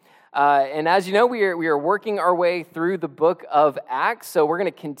And as you know, we are working our way through the book of Acts, so we're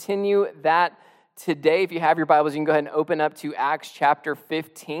going to continue that today. If you have your Bibles, you can go ahead and open up to Acts chapter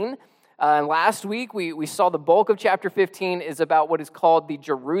 15. Last week, we saw the bulk of chapter 15 is about what is called the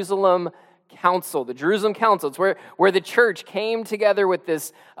Jerusalem Council. The Jerusalem Council. It's where the church came together with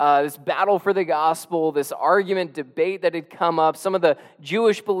this battle for the gospel, this argument, debate that had come up. Some of the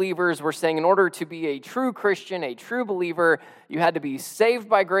Jewish believers were saying in order to be a true Christian, a true believer, you had to be saved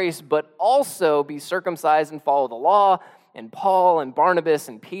by grace, but also be circumcised and follow the law. And Paul and Barnabas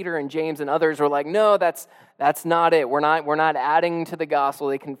and Peter and James and others were like, no, that's not it. We're not adding to the gospel.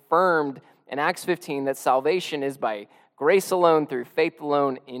 They confirmed in Acts 15 that salvation is by grace alone, through faith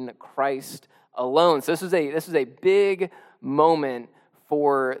alone, in Christ alone. So this was a big moment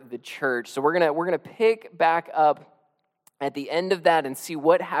for the church. So we're gonna pick back up at the end of that and see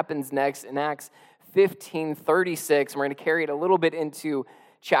what happens next in Acts 15:36. And we're gonna carry it a little bit into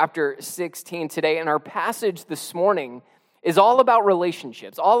chapter 16 today. And our passage this morning is all about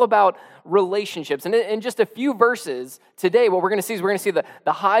relationships, And in just a few verses today, what we're going to see is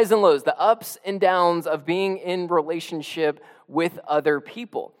the highs and lows, the ups and downs of being in relationship with other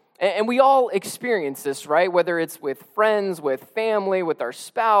people. And we all experience this, right? Whether it's with friends, with family, with our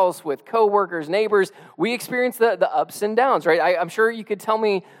spouse, with coworkers, neighbors, we experience the ups and downs, right? I'm sure you could tell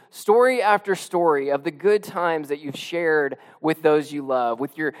me story after story of the good times that you've shared with those you love,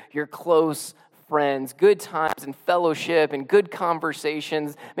 with your close friends, good times and fellowship and good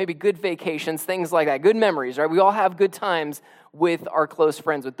conversations, maybe good vacations, things like that, good memories, right? We all have good times with our close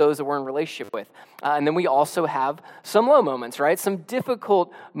friends, with those that we're in relationship with. And then we also have some low moments, right? Some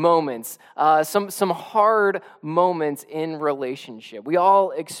difficult moments, some hard moments in relationship. We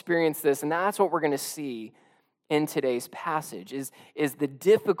all experience this, and that's what we're going to see in today's passage, is the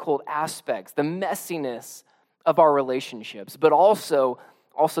difficult aspects, the messiness of our relationships, but also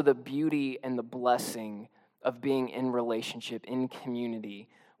the beauty and the blessing of being in relationship, in community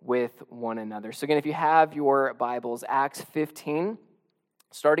with one another. So again, if you have your Bibles, Acts 15,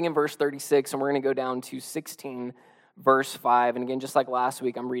 starting in verse 36, and we're going to go down to 16, verse 5. And again, just like last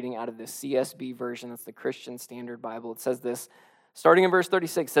week, I'm reading out of the CSB version. That's the Christian Standard Bible. It says this, starting in verse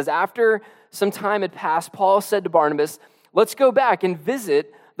 36, it says, "After some time had passed, Paul said to Barnabas, 'Let's go back and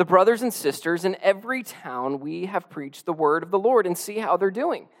visit the brothers and sisters in every town we have preached the word of the Lord and see how they're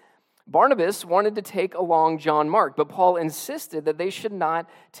doing.' Barnabas wanted to take along John Mark, but Paul insisted that they should not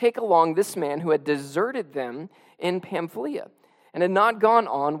take along this man who had deserted them in Pamphylia and had not gone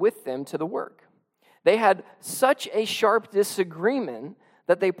on with them to the work. They had such a sharp disagreement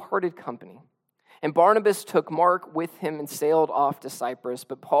that they parted company. And Barnabas took Mark with him and sailed off to Cyprus,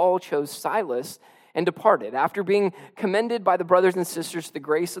 but Paul chose Silas and departed. After being commended by the brothers and sisters to the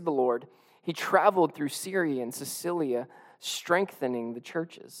grace of the Lord, he traveled through Syria and Cilicia, strengthening the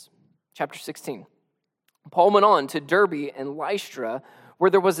churches." Chapter 16. Paul went on to Derbe and Lystra, where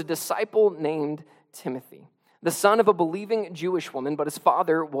there was a disciple named Timothy, the son of a believing Jewish woman, but his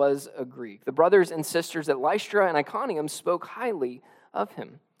father was a Greek. The brothers and sisters at Lystra and Iconium spoke highly of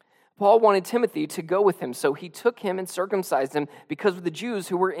him. Paul wanted Timothy to go with him, so he took him and circumcised him because of the Jews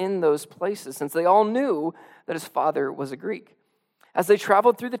who were in those places, since they all knew that his father was a Greek. As they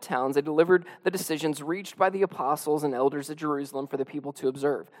traveled through the towns, they delivered the decisions reached by the apostles and elders at Jerusalem for the people to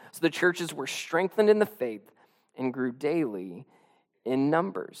observe. So the churches were strengthened in the faith and grew daily in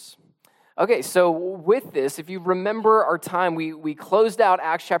numbers. Okay, so with this, if you remember our time, we closed out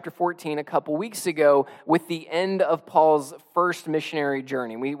Acts chapter 14 a couple weeks ago with the end of Paul's first missionary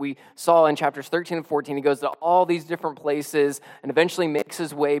journey. We saw in chapters 13 and 14, he goes to all these different places and eventually makes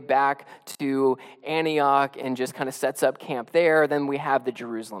his way back to Antioch and just kind of sets up camp there. Then we have the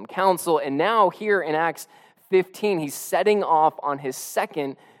Jerusalem Council. And now here in Acts 15, he's setting off on his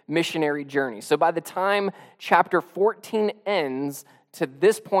second missionary journey. So by the time chapter 14 ends, to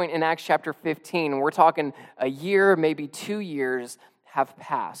this point in Acts chapter 15, we're talking a year, maybe 2 years have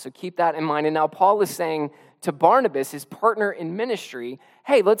passed. So keep that in mind. And now Paul is saying to Barnabas, his partner in ministry,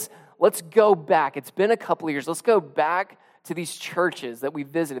 hey, let's go back. It's been a couple of years. Let's go back to these churches that we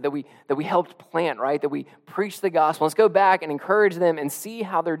visited, that we helped plant, right? That we preached the gospel. Let's go back and encourage them and see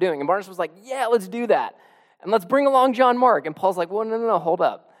how they're doing. And Barnabas was like, yeah, let's do that. And let's bring along John Mark. And Paul's like, well, no, hold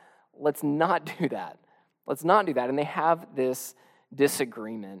up. Let's not do that. Let's not do that. And they have this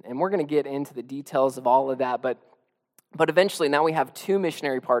disagreement. And we're going to get into the details of all of that, but But eventually, now we have 2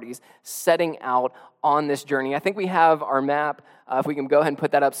 missionary parties setting out on this journey. I think we have our map, if we can go ahead and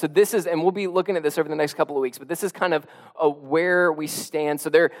put that up. So this is, and we'll be looking at this over the next couple of weeks, but this is kind of where we stand. So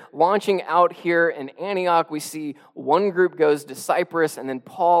they're launching out here in Antioch. We see one group goes to Cyprus, and then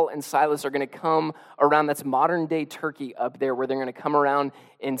Paul and Silas are going to come around. That's modern-day Turkey up there, where they're going to come around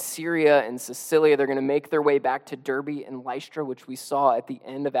in Syria and Sicilia. They're going to make their way back to Derbe and Lystra, which we saw at the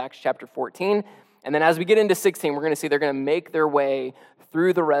end of Acts chapter 14. And then as we get into 16, we're going to see they're going to make their way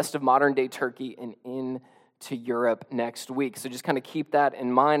through the rest of modern-day Turkey and into Europe next week. So just kind of keep that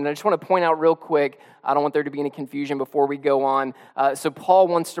in mind. And I just want to point out real quick, I don't want there to be any confusion before we go on. So Paul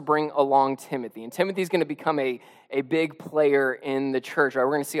wants to bring along Timothy. And Timothy's going to become a big player in the church. Right?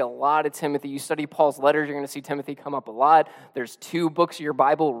 We're going to see a lot of Timothy. You study Paul's letters, you're going to see Timothy come up a lot. There's 2 books of your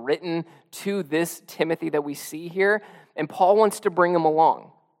Bible written to this Timothy that we see here. And Paul wants to bring him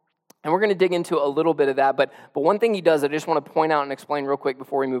along. And we're going to dig into a little bit of that, but one thing he does, I just want to point out and explain real quick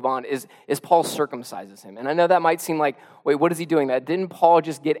before we move on, is Paul circumcises him. And I know that might seem like, wait, what is he doing that? Didn't Paul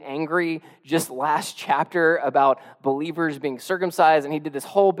just get angry just last chapter about believers being circumcised? And he did this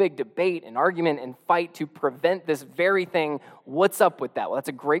whole big debate and argument and fight to prevent this very thing. What's up with that? Well, that's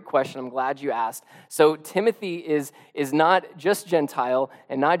a great question. I'm glad you asked. So Timothy is not just Gentile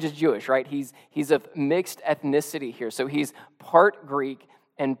and not just Jewish, right? He's of mixed ethnicity here. So he's part Greek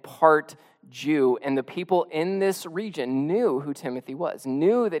and part Jew, and the people in this region knew who Timothy was,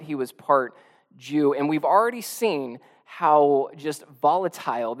 knew that he was part Jew, and we've already seen how just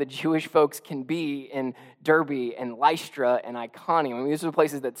volatile the Jewish folks can be in Derbe and Lystra and Iconium. I mean, these are the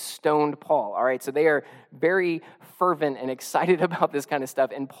places that stoned Paul, all right? So they are very fervent and excited about this kind of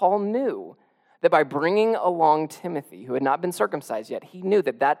stuff, and Paul knew that by bringing along Timothy, who had not been circumcised yet, he knew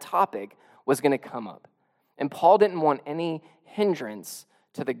that that topic was going to come up, and Paul didn't want any hindrance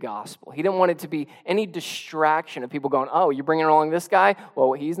to the gospel. He didn't want it to be any distraction of people going, oh, you're bringing along this guy?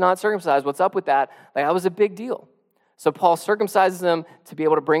 Well, he's not circumcised. What's up with that? Like, that was a big deal. So Paul circumcises them to be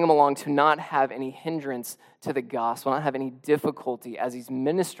able to bring them along, to not have any hindrance to the gospel, not have any difficulty as he's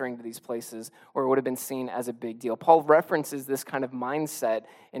ministering to these places where it would have been seen as a big deal. Paul references this kind of mindset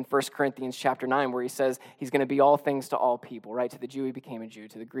in 1 Corinthians chapter 9, where he says he's going to be all things to all people, right? To the Jew, he became a Jew.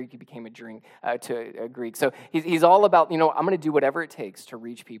 To the Greek, he became a Greek. So he's all about, I'm going to do whatever it takes to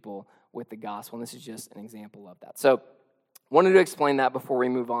reach people with the gospel. And this is just an example of that. So wanted to explain that before we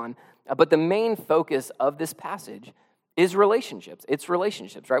move on. But the main focus of this passage is relationships. It's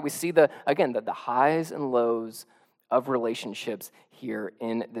relationships, right? We see the highs and lows of relationships here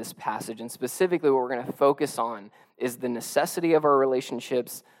in this passage. And specifically what we're going to focus on is the necessity of our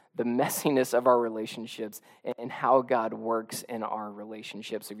relationships, the messiness of our relationships, and how God works in our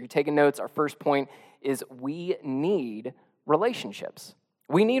relationships. So if you're taking notes, our first point is we need relationships.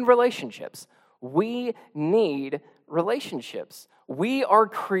 We need relationships. We need relationships. We are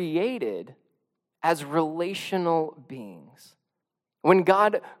created as relational beings. When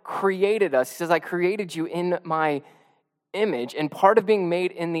God created us, he says, I created you in my image, and part of being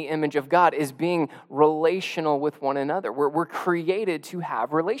made in the image of God is being relational with one another. We're created to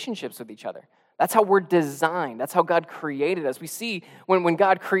have relationships with each other. That's how we're designed. That's how God created us. We see when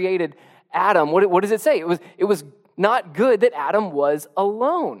God created Adam, what does it say? It was not good that Adam was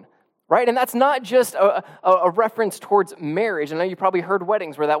alone. Right? And that's not just a reference towards marriage. I know you probably heard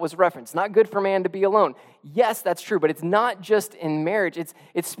weddings where that was referenced. Not good for man to be alone. Yes, that's true, but it's not just in marriage.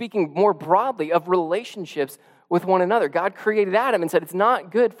 It's speaking more broadly of relationships with one another. God created Adam and said it's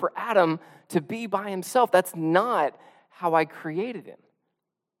not good for Adam to be by himself. That's not how I created him.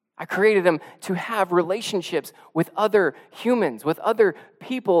 I created him to have relationships with other humans, with other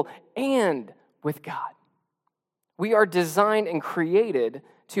people, and with God. We are designed and created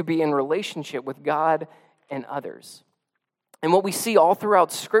to be in relationship with God and others. And what we see all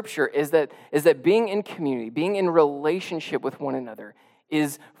throughout Scripture is that being in community, being in relationship with one another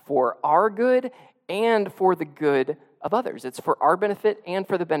is for our good and for the good of others. It's for our benefit and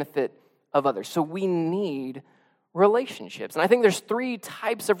for the benefit of others. So we need relationships. And I think there's 3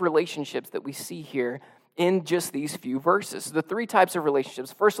 types of relationships that we see here in just these few verses. So the 3 types of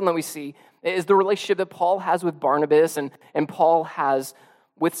relationships. First one that we see is the relationship that Paul has with Barnabas and Paul has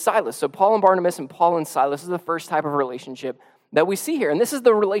with Silas. So Paul and Barnabas and Paul and Silas is the first type of relationship that we see here. And this is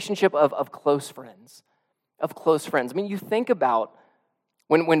the relationship of close friends. Of close friends. I mean, you think about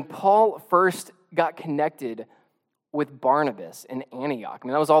when Paul first got connected with Barnabas in Antioch. I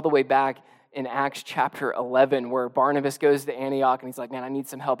mean, that was all the way back in Acts chapter 11, where Barnabas goes to Antioch and he's like, man, I need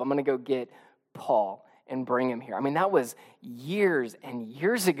some help. I'm going to go get Paul and bring him here. I mean, that was years and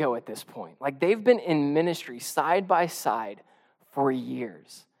years ago at this point. Like, they've been in ministry side by side for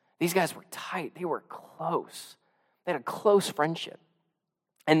years. These guys were tight. They were close. They had a close friendship.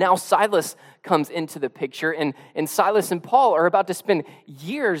 And now Silas comes into the picture, and Silas and Paul are about to spend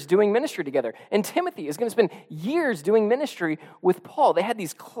years doing ministry together. And Timothy is going to spend years doing ministry with Paul. They had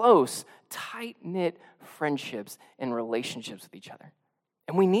these close, tight-knit friendships and relationships with each other.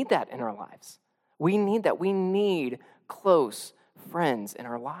 And we need that in our lives. We need that. We need close friends in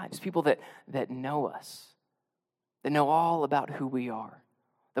our lives, people that know us, that know all about who we are,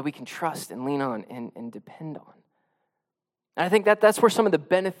 that we can trust and lean on and depend on. And I think that's where some of the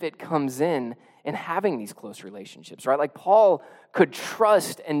benefit comes in having these close relationships, right? Like Paul could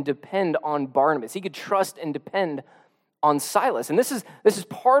trust and depend on Barnabas. He could trust and depend on Silas. And this is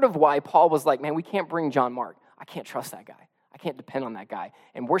part of why Paul was like, man, we can't bring John Mark. I can't trust that guy. I can't depend on that guy.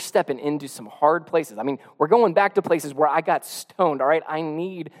 And we're stepping into some hard places. I mean, we're going back to places where I got stoned, all right? I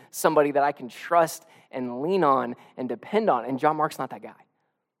need somebody that I can trust and lean on and depend on. And John Mark's not that guy.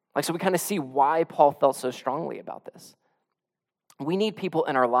 Like, so we kind of see why Paul felt so strongly about this. We need people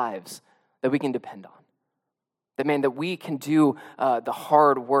in our lives that we can depend on. That we can do the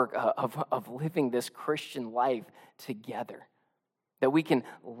hard work of living this Christian life together. That we can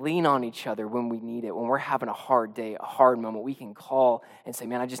lean on each other when we need it. When we're having a hard day, a hard moment, we can call and say,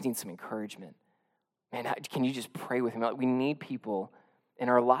 man, I just need some encouragement. Man, can you just pray with me? We need people in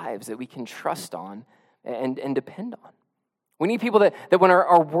our lives that we can trust on and depend on. We need people that when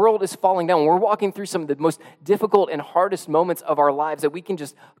our world is falling down, when we're walking through some of the most difficult and hardest moments of our lives, that we can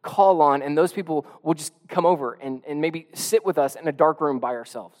just call on, and those people will just come over and maybe sit with us in a dark room by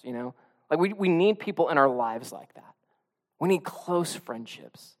ourselves, you know? Like we need people in our lives like that. We need close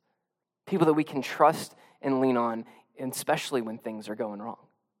friendships, people that we can trust and lean on, and especially when things are going wrong.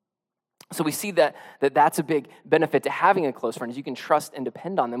 So we see that's a big benefit to having a close friend, is you can trust and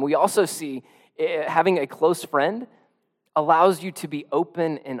depend on them. We also see having a close friend allows you to be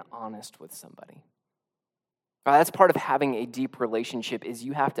open and honest with somebody. Right, that's part of having a deep relationship, is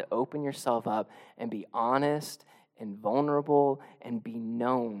you have to open yourself up and be honest and vulnerable and be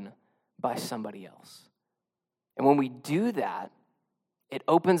known by somebody else. And when we do that, it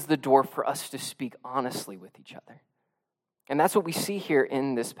opens the door for us to speak honestly with each other. And that's what we see here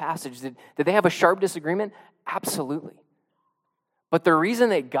in this passage. Did they have a sharp disagreement? Absolutely. But the reason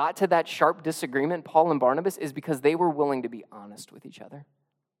they got to that sharp disagreement, Paul and Barnabas, is because they were willing to be honest with each other.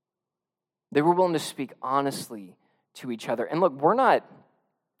 They were willing to speak honestly to each other. And look, we're not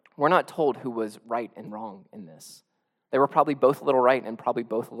told who was right and wrong in this. They were probably both a little right and probably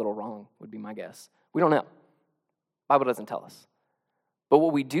both a little wrong, would be my guess. We don't know. The Bible doesn't tell us. But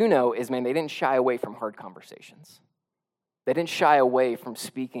what we do know is, man, they didn't shy away from hard conversations. They didn't shy away from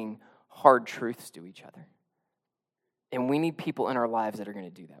speaking hard truths to each other. And we need people in our lives that are going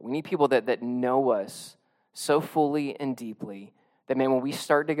to do that. We need people that know us so fully and deeply that, man, when we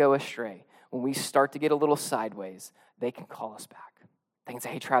start to go astray, when we start to get a little sideways, they can call us back. They can say,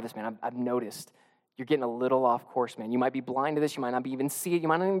 hey, Travis, man, I've noticed you're getting a little off course, man. You might be blind to this. You might not even see it. You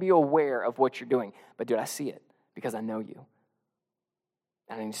might not even be aware of what you're doing. But, dude, I see it because I know you.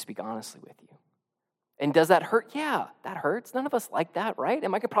 And I need to speak honestly with you. And does that hurt? Yeah, that hurts. None of us like that, right?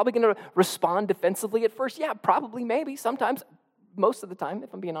 Am I probably going to respond defensively at first? Yeah, probably, maybe, sometimes, most of the time,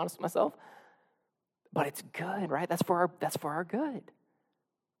 if I'm being honest with myself. But it's good, right? That's for our good.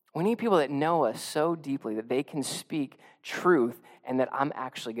 We need people that know us so deeply that they can speak truth and that I'm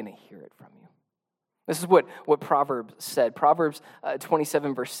actually going to hear it from you. This is what Proverbs said. Proverbs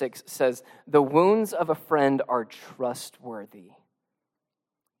 27, verse 6 says, the wounds of a friend are trustworthy,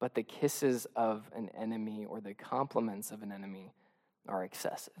 but the kisses of an enemy or the compliments of an enemy are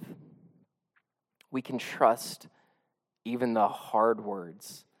excessive. We can trust even the hard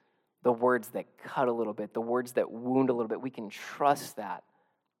words, the words that cut a little bit, the words that wound a little bit. We can trust that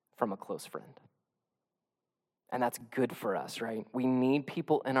from a close friend. And that's good for us, right? We need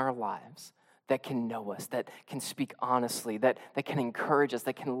people in our lives that can know us, that can speak honestly, that can encourage us,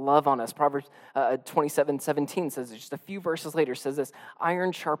 that can love on us. Proverbs 27:17 says, just a few verses later, says this,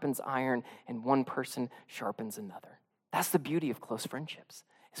 iron sharpens iron, and one person sharpens another. That's the beauty of close friendships,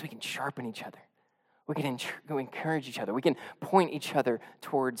 is we can sharpen each other. We can encourage each other. We can point each other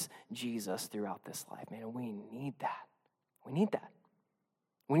towards Jesus throughout this life, man, and we need that. We need that.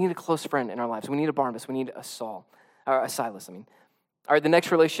 We need a close friend in our lives. We need a Barnabas. We need a Silas, All right, the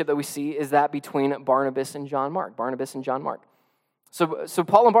next relationship that we see is that between Barnabas and John Mark. Barnabas and John Mark. So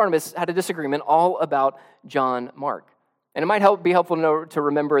Paul and Barnabas had a disagreement all about John Mark. And it might be helpful to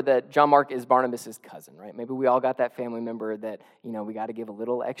remember that John Mark is Barnabas' cousin, right? Maybe we all got that family member that, we got to give a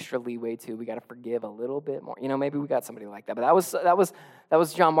little extra leeway to. We got to forgive a little bit more. Maybe we got somebody like that. But that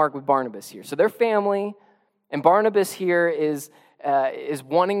was John Mark with Barnabas here. So they're family, and Barnabas here is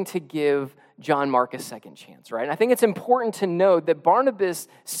wanting to give John Mark a second chance, right? And I think it's important to note that Barnabas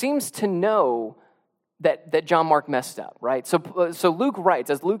seems to know that John Mark messed up, right? So Luke writes,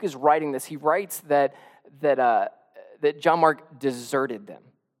 as Luke is writing this, he writes that John Mark deserted them.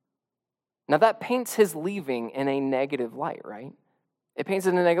 Now that paints his leaving in a negative light, right? It paints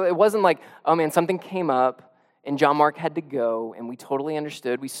it in a negative. It wasn't like, oh man, something came up and John Mark had to go, and we totally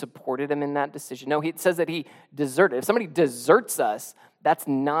understood. We supported him in that decision. No, it says that he deserted. If somebody deserts us, that's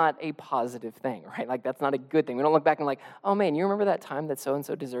not a positive thing, right? Like, that's not a good thing. We don't look back and like, oh man, you remember that time that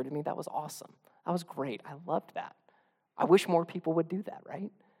so-and-so deserted me? That was awesome. That was great. I loved that. I wish more people would do that,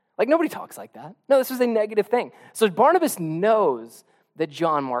 right? Like, nobody talks like that. No, this was a negative thing. So Barnabas knows that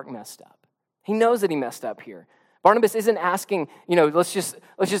John Mark messed up. He knows that he messed up here. Barnabas isn't asking, let's just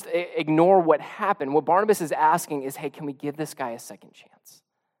ignore what happened. What Barnabas is asking is, hey, can we give this guy a second chance?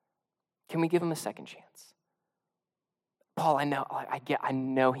 Can we give him a second chance? Paul, I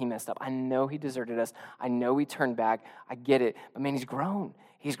know he messed up. I know he deserted us. I know he turned back. I get it. But man, he's grown.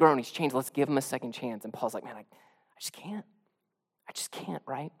 He's changed. Let's give him a second chance. And Paul's like, man, I just can't. I just can't,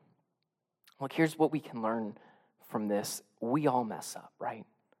 right? Look, here's what we can learn from this. We all mess up, right?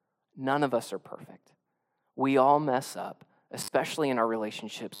 None of us are perfect. We all mess up, especially in our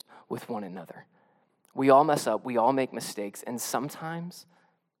relationships with one another. We all mess up. We all make mistakes. And sometimes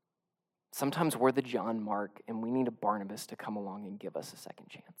we're the John Mark, and we need a Barnabas to come along and give us a second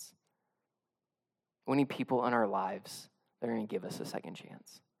chance. We need people in our lives that are going to give us a second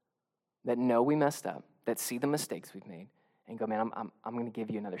chance, that know we messed up, that see the mistakes we've made, and go, man, I'm going to give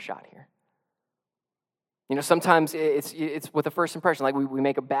you another shot here. Sometimes it's with a first impression. Like we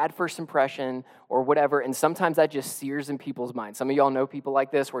make a bad first impression or whatever, and sometimes that just sears in people's minds. Some of y'all know people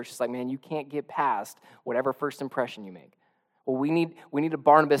like this where it's just like, man, you can't get past whatever first impression you make. Well, we need a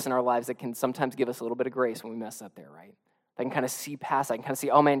Barnabas in our lives that can sometimes give us a little bit of grace when we mess up there, right? I can kind of see past. I can kind of see,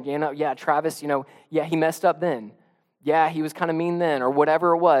 oh man, Travis, he messed up then. Yeah, he was kind of mean then, or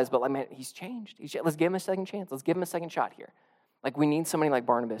whatever it was. But like, man, he's changed. Let's give him a second chance. Let's give him a second shot here. Like, we need somebody like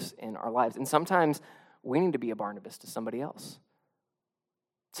Barnabas in our lives, and sometimes we need to be a Barnabas to somebody else.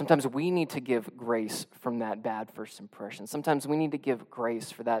 Sometimes we need to give grace from that bad first impression. Sometimes we need to give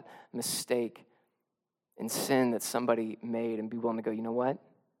grace for that mistake and sin that somebody made and be willing to go, you know what?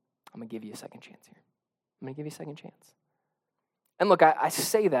 I'm going to give you a second chance here. I'm going to give you a second chance. And look, I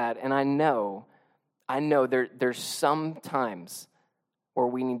say that, and I know there's some times where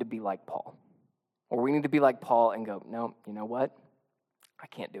we need to be like Paul. Or we need to be like Paul and go, no, you know what? I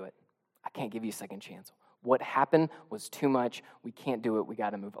can't do it. I can't give you a second chance. What happened was too much. We can't do it. We got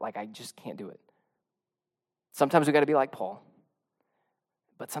to move it. Like, I just can't do it. Sometimes we got to be like Paul.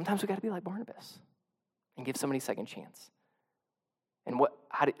 But sometimes we got to be like Barnabas and give somebody a second chance. And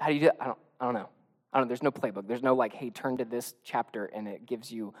how do you do it? I don't know. There's no playbook. There's no like, hey, turn to this chapter and it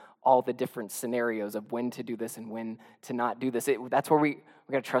gives you all the different scenarios of when to do this and when to not do this. That's where we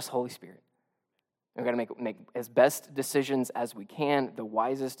got to trust the Holy Spirit. We've got to make as best decisions as we can, the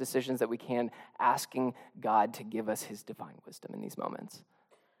wisest decisions that we can, asking God to give us his divine wisdom in these moments.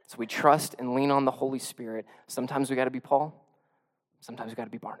 So we trust and lean on the Holy Spirit. Sometimes we got to be Paul. Sometimes we got to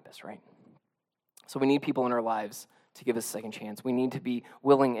be Barnabas, right? So we need people in our lives to give us a second chance. We need to be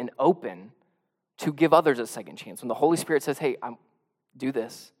willing and open to give others a second chance. When the Holy Spirit says, hey, do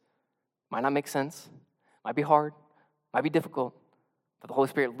this, might not make sense, might be hard, might be difficult, but the Holy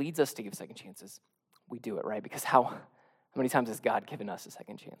Spirit leads us to give second chances. We do it, right? Because how many times has God given us a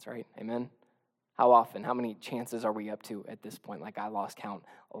second chance, right? Amen? How often? How many chances are we up to at this point? Like, I lost count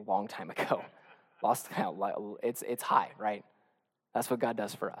a long time ago. Lost count. It's high, right? That's what God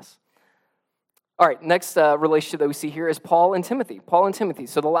does for us. All right, next relationship that we see here is Paul and Timothy. Paul and Timothy.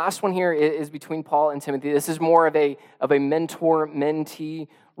 So the last one here is between Paul and Timothy. This is more of a mentor-mentee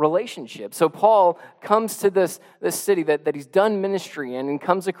relationship. So Paul comes to this city that he's done ministry in and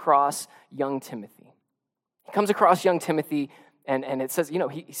comes across young Timothy. He comes across young Timothy, and it says,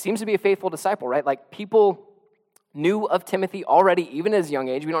 he seems to be a faithful disciple, right? Like, people knew of Timothy already, even at his young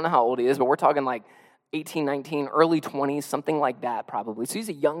age. We don't know how old he is, but we're talking like 18, 19, early 20s, something like that probably. So he's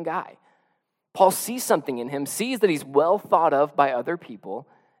a young guy. Paul sees something in him, sees that he's well thought of by other people,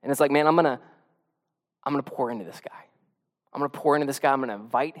 and it's like, man, I'm gonna pour into this guy. I'm going to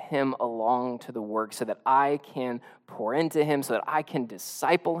invite him along to the work so that I can pour into him, so that I can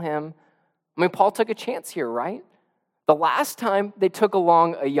disciple him. I mean, Paul took a chance here, right? The last time they took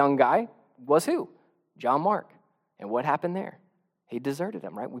along a young guy was who? John Mark. And what happened there? He deserted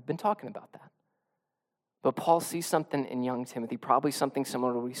him, right? We've been talking about that. But Paul sees something in young Timothy, probably something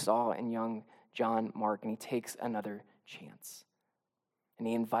similar to what we saw in young John Mark, and he takes another chance. And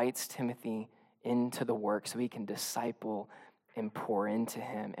he invites Timothy into the work so he can disciple and pour into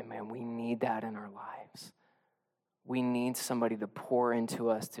him. And man, we need that in our lives. We need somebody to pour into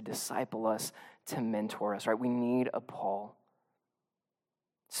us, to disciple us, to mentor us, right? We need a Paul,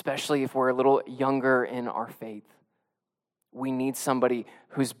 especially if we're a little younger in our faith. We need somebody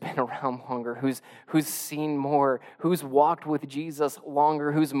who's been around longer, who's seen more, who's walked with Jesus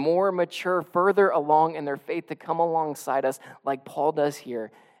longer, who's more mature, further along in their faith to come alongside us like Paul does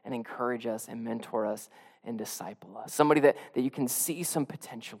here and encourage us and mentor us and disciple us. Somebody that you can see some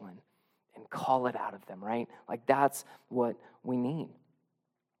potential in and call it out of them, right? Like that's what we need.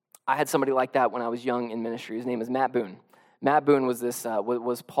 I had somebody like that when I was young in ministry. His name is Matt Boone. Matt Boone was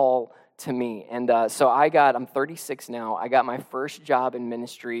was Paul to me. And so I'm 36 now. I got my first job in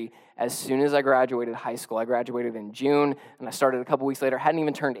ministry as soon as I graduated high school. I graduated in June, and I started a couple weeks later. Hadn't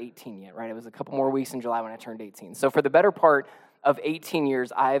even turned 18 yet, right? It was a couple more weeks in July when I turned 18. So for the better part of 18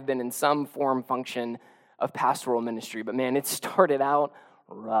 years, I have been in some form, function of pastoral ministry. But man, it started out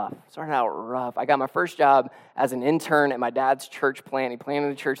rough. I got my first job as an intern at my dad's church plant. He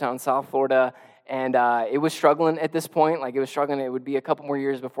planted a church out in South Florida. And it was struggling at this point. Like, it was struggling. It would be a couple more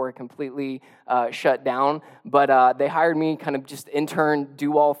years before it completely shut down. But they hired me kind of just intern,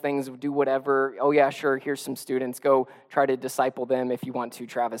 do all things, do whatever. Oh, yeah, sure, here's some students. Go try to disciple them if you want to,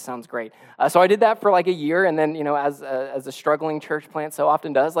 Travis. Sounds great. So I did that for like a year. And then, as a struggling church plant so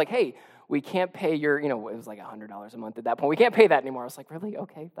often does, like, hey, we can't pay your, it was like $100 a month at that point. We can't pay that anymore. I was like, really?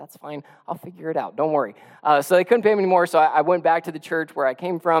 Okay, that's fine. I'll figure it out. Don't worry. So they couldn't pay me anymore. So I went back to the church where I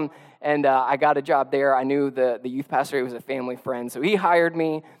came from, and I got a job there. I knew the youth pastor. He was a family friend. So he hired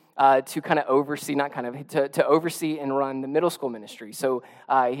me to kind of oversee, to oversee and run the middle school ministry. So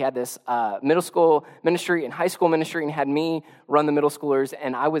he had this middle school ministry and high school ministry, and had me run the middle schoolers.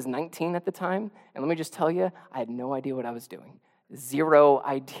 And I was 19 at the time. And let me just tell you, I had no idea what I was doing. Zero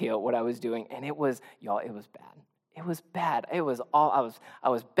idea what I was doing, and it was bad. It was bad. It was all, I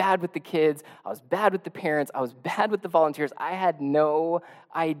was bad with the kids, I was bad with the parents, I was bad with the volunteers. I had no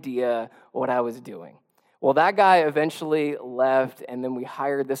idea what I was doing. Well, that guy eventually left, and then we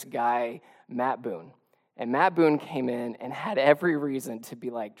hired this guy, Matt Boone. And Matt Boone came in and had every reason to be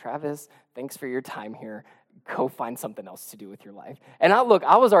like, Travis, thanks for your time here. Go find something else to do with your life. And I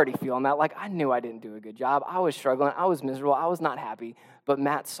was already feeling that. Like, I knew I didn't do a good job. I was struggling. I was miserable. I was not happy. But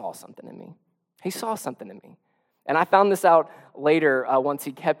Matt saw something in me. He saw something in me. And I found this out later once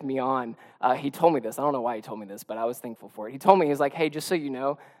he kept me on. He told me this. I don't know why he told me this, but I was thankful for it. He told me, he was like, hey, just so you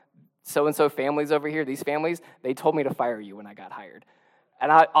know, so-and-so families over here, these families, they told me to fire you when I got hired.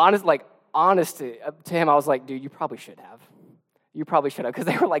 And I, honest to him, I was like, dude, you probably should have. You probably should have, because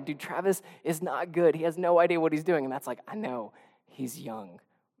they were like, dude, Travis is not good. He has no idea what he's doing. And that's like, I know, he's young.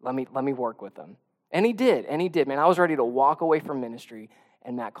 Let me work with him. And he did, man. I was ready to walk away from ministry,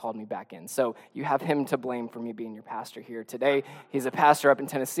 and Matt called me back in. So you have him to blame for me being your pastor here today. He's a pastor up in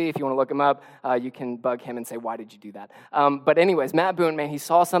Tennessee. If you want to look him up, you can bug him and say, why did you do that? But anyways, Matt Boone, man, he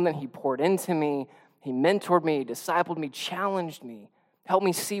saw something. He poured into me. He mentored me, discipled me, challenged me, helped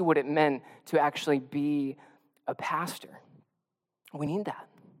me see what it meant to actually be a pastor. We need that.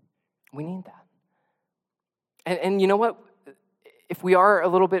 We need that. And you know what? If we are a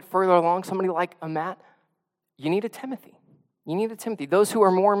little bit further along, somebody like a Matt, you need a Timothy. You need a Timothy. Those who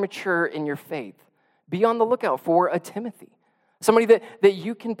are more mature in your faith, be on the lookout for a Timothy. Somebody that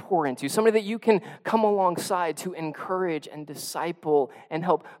you can pour into, somebody that you can come alongside to encourage and disciple and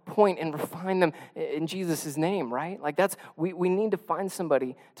help point and refine them in Jesus' name, right? Like we need to find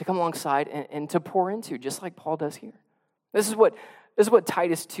somebody to come alongside and to pour into, just like Paul does here. This is what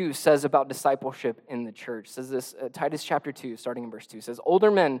Titus 2 says about discipleship in the church. It says this, Titus chapter 2, starting in verse 2, says,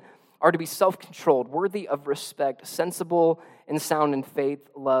 older men are to be self-controlled, worthy of respect, sensible and sound in faith,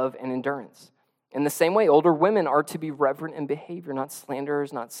 love, and endurance. In the same way, older women are to be reverent in behavior, not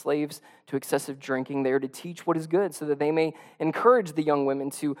slanderers, not slaves to excessive drinking. They are to teach what is good so that they may encourage the young women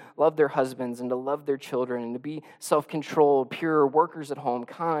to love their husbands and to love their children and to be self-controlled, pure, workers at home,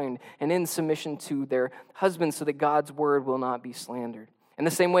 kind, and in submission to their husbands so that God's word will not be slandered. In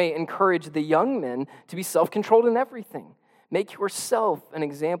the same way, encourage the young men to be self-controlled in everything. Make yourself an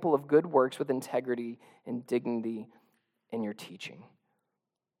example of good works with integrity and dignity in your teaching.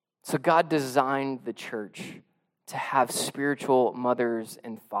 So God designed the church to have spiritual mothers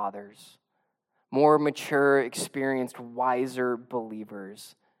and fathers, more mature, experienced, wiser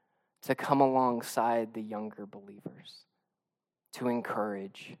believers to come alongside the younger believers, to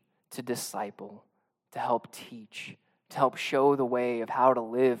encourage, to disciple, to help teach, to help show the way of how to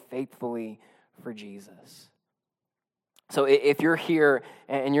live faithfully for Jesus. So if you're here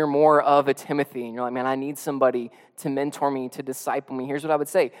and you're more of a Timothy and you're like, man, I need somebody to mentor me, to disciple me, here's what I would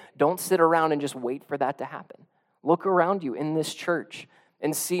say. Don't sit around and just wait for that to happen. Look around you in this church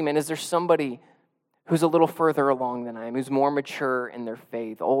and see, man, is there somebody who's a little further along than I am, who's more mature in their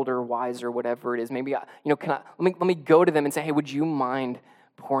faith, older, wiser, whatever it is? Maybe, let me go to them and say, hey, would you mind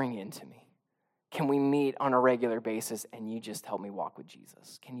pouring into me? Can we meet on a regular basis and you just help me walk with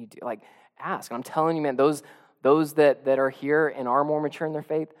Jesus? Can you ask? And I'm telling you, man, those that are here and are more mature in their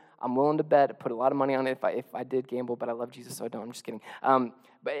faith, I'm willing to bet, put a lot of money on it if I did gamble, but I love Jesus, so I don't. I'm just kidding.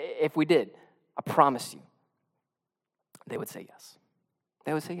 But if we did, I promise you, they would say yes.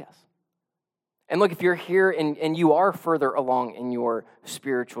 They would say yes. And look, if you're here and you are further along in your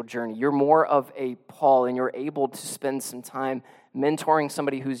spiritual journey, you're more of a Paul and you're able to spend some time mentoring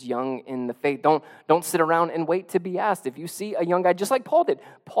somebody who's young in the faith. Don't sit around and wait to be asked. If you see a young guy, just like Paul did,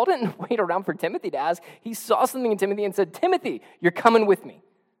 Paul didn't wait around for Timothy to ask. He saw something in Timothy and said, Timothy, you're coming with me.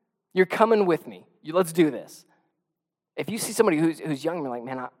 You're coming with me. Let's do this. If you see somebody who's young and you're like,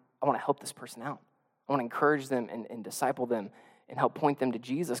 man, I want to help this person out. I want to encourage them and disciple them and help point them to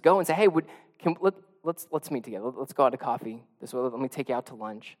Jesus. Go and say, hey, let's meet together. Let's go out to coffee. Let me take you out to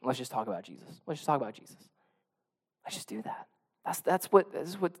lunch. And let's just talk about Jesus. Let's just talk about Jesus. Let's just do that. This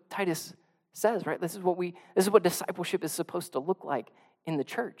is what Titus says, right? This is what discipleship is supposed to look like in the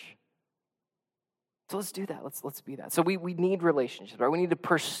church. So let's do that. Let's be that. So we need relationships, right? We need to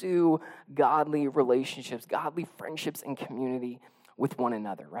pursue godly relationships, godly friendships and community with one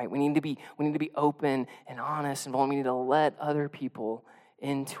another, right? We need to be open and honest and vulnerable. We need to let other people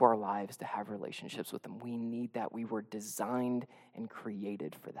into our lives to have relationships with them. We need that. We were designed and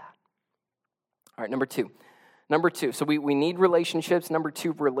created for that. All right, number two. So we need relationships. Number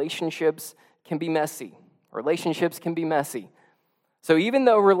two, relationships can be messy. Relationships can be messy. So even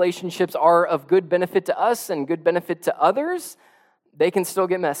though relationships are of good benefit to us and good benefit to others, they can still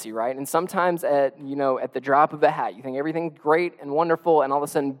get messy, right? And sometimes at the drop of a hat, you think everything's great and wonderful, and all of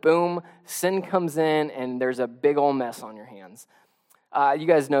a sudden, boom, sin comes in, and there's a big old mess on your hands. You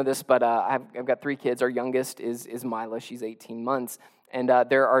guys know this, but I've got 3 kids. Our youngest is Mila. She's 18 months. And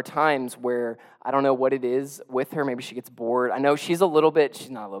there are times where I don't know what it is with her. Maybe she gets bored. I know she's a lot of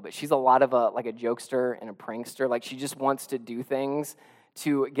a jokester and a prankster. Like, she just wants to do things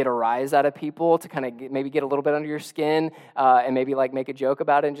to get a rise out of people, to kind of maybe get a little bit under your skin, and maybe make a joke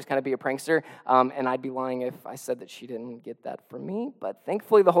about it and just kind of be a prankster. And I'd be lying if I said that she didn't get that from me. But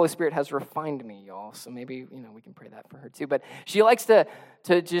thankfully, the Holy Spirit has refined me, y'all. So maybe, we can pray that for her too. But she likes to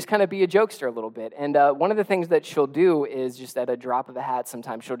just kind of be a jokester a little bit. And one of the things that she'll do is just at a drop of a hat,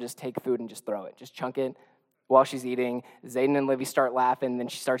 sometimes she'll just take food and just throw it, just chunk it while she's eating. Zayden and Livy start laughing, then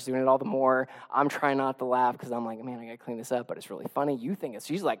she starts doing it all the more. I'm trying not to laugh because I'm like, man, I got to clean this up, but it's really funny. You think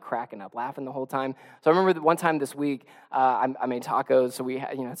she's cracking up, laughing the whole time. So I remember one time this week, I made tacos, so we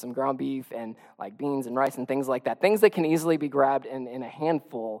had some ground beef and beans and rice and things like that, things that can easily be grabbed in a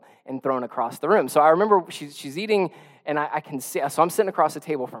handful and thrown across the room. So I remember she's eating, and I can see, so I'm sitting across the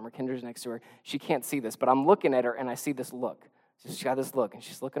table from her, Kendra's next to her. She can't see this, but I'm looking at her, and I see this look. She's got this look, and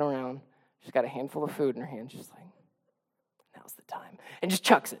she's looking around. She's got a handful of food in her hand. She's like, now's the time. And just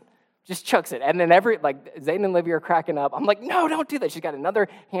chucks it. And then Zayden and Livy are cracking up. I'm like, no, don't do that. She's got another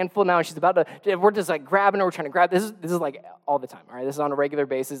handful now. And she's about to, we're just grabbing her. We're trying to grab. This is all the time, all right? This is on a regular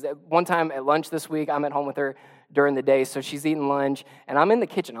basis. One time at lunch this week, I'm at home with her during the day. So she's eating lunch. And I'm in the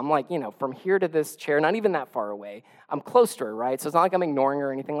kitchen. I'm from here to this chair, not even that far away. I'm close to her, right? So it's not like I'm ignoring her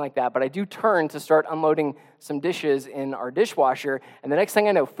or anything like that. But I do turn to start unloading some dishes in our dishwasher. And the next thing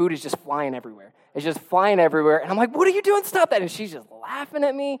I know, food is just flying everywhere. It's just flying everywhere. And I'm like, what are you doing? Stop that. And she's just laughing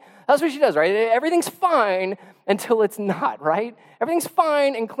at me. That's what she does, right? Everything's fine until it's not, right? Everything's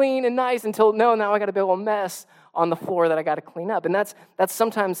fine and clean and nice until, no, now I got a big old mess on the floor that I got to clean up. And that's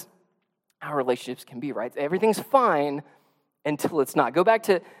sometimes how relationships can be, right? Everything's fine until it's not. Go back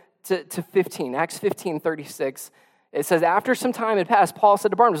to 15, Acts 15:36. It says, after some time had passed, Paul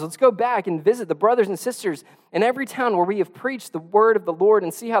said to Barnabas, let's go back and visit the brothers and sisters in every town where we have preached the word of the Lord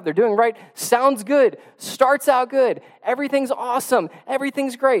and see how they're doing, right? Sounds good. Starts out good. Everything's awesome.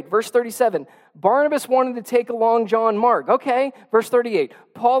 Everything's great. Verse 37, Barnabas wanted to take along John Mark. Okay. Verse 38,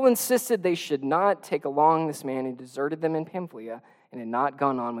 Paul insisted they should not take along this man who deserted them in Pamphylia and had not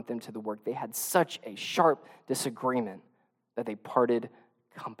gone on with them to the work. They had such a sharp disagreement that they parted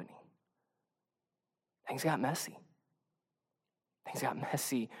company. Things got messy. Things got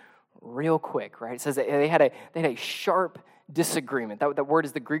messy real quick, right? It says that they had a sharp disagreement. That word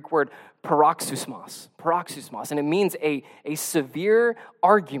is the Greek word paroxysmos, and it means a severe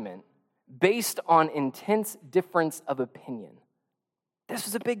argument based on intense difference of opinion. This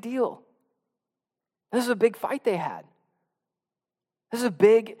was a big deal. This was a big fight they had. This is a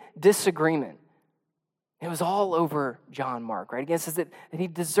big disagreement. It was all over John Mark, right? Again, it says that he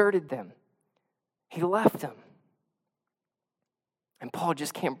deserted them. He left them. And Paul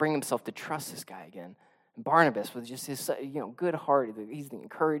just can't bring himself to trust this guy again. And Barnabas, with just his good heart, he's the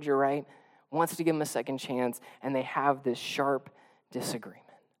encourager, right? Wants to give him a second chance, and they have this sharp disagreement.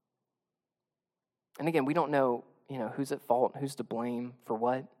 And again, we don't know, who's at fault, who's to blame for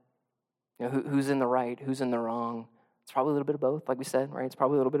what. Who's in the right, who's in the wrong. It's probably a little bit of both, like we said, right? It's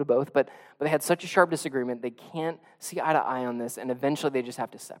probably a little bit of both. But they had such a sharp disagreement, they can't see eye to eye on this, and eventually they just have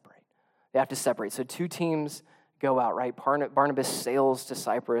to separate. They have to separate. So two teams go out, right? Barnabas sails to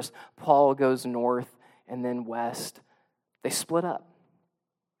Cyprus. Paul goes north and then west. They split up.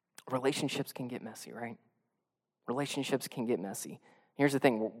 Relationships can get messy, right? Relationships can get messy. Here's the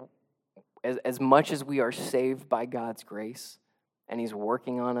thing. As much as we are saved by God's grace, and he's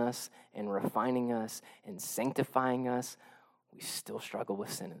working on us and refining us and sanctifying us, we still struggle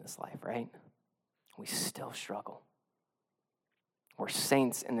with sin in this life, right? We still struggle. We're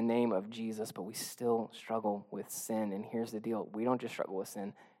saints in the name of Jesus, but we still struggle with sin. And here's the deal. We don't just struggle with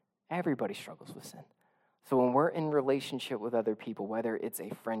sin. Everybody struggles with sin. So when we're in relationship with other people, whether it's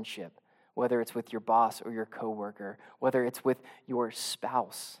a friendship, whether it's with your boss or your coworker, whether it's with your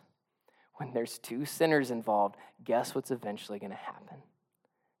spouse, when there's two sinners involved, guess what's eventually going to happen?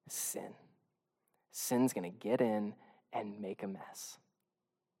 Sin. Sin's going to get in and make a mess.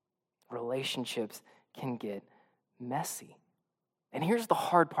 Relationships can get messy. And here's the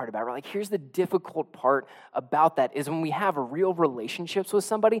hard part about it. Like, here's the difficult part about that is when we have real relationships with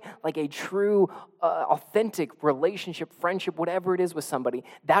somebody, like a true, authentic relationship, friendship, whatever it is with somebody,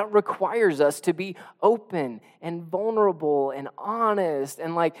 that requires us to be open and vulnerable and honest.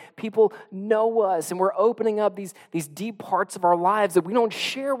 And like people know us and we're opening up these deep parts of our lives that we don't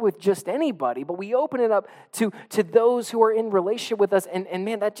share with just anybody, but we open it up to those who are in relationship with us. And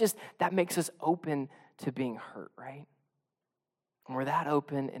man, that makes us open to being hurt, right? When we're that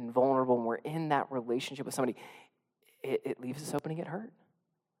open and vulnerable, and we're in that relationship with somebody, it leaves us open to get hurt.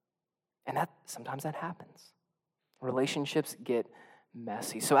 And sometimes that happens. Relationships get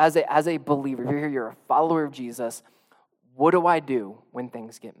messy. So as a believer, if you're here, you're a follower of Jesus, what do I do when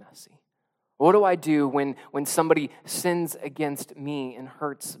things get messy? What do I do when somebody sins against me and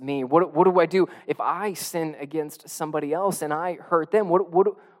hurts me? What do I do if I sin against somebody else and I hurt them? What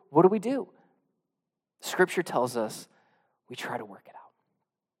do we do? Scripture tells us we try to work it out.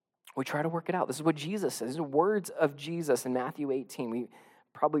 We try to work it out. This is what Jesus says. These are words of Jesus in Matthew 18. We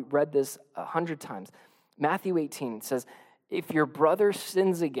probably read this 100 times. Matthew 18 says, if your brother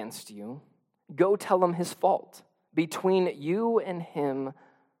sins against you, go tell him his fault between you and him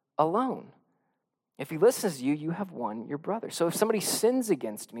alone. If he listens to you, you have won your brother. So if somebody sins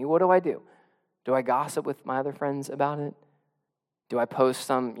against me, what do? Do I gossip with my other friends about it? Do I post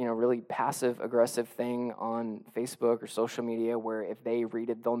some, really passive-aggressive thing on Facebook or social media where if they read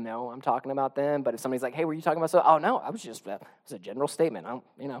it, they'll know I'm talking about them? But if somebody's like, hey, were you talking about so? Oh, no, it was a general statement.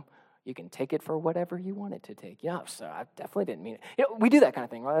 You can take it for whatever you want it to take. Yeah, so I definitely didn't mean it. We do that kind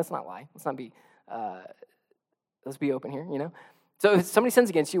of thing, right? Let's not lie. Let's be open here, So if somebody sins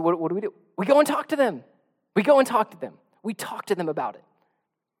against you, what do? We go and talk to them. We talk to them about it.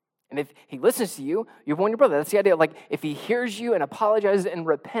 And if he listens to you, you've won your brother. That's the idea. Like, if he hears you and apologizes and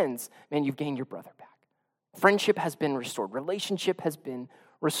repents, man, you've gained your brother back. Friendship has been restored. Relationship has been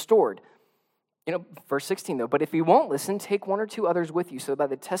restored. Verse 16, though, but if he won't listen, take one or two others with you, so by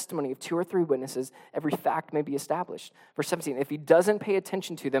the testimony of 2 or 3 witnesses, every fact may be established. Verse 17, if he doesn't pay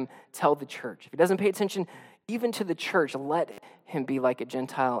attention to them, tell the church. If he doesn't pay attention even to the church, let him be like a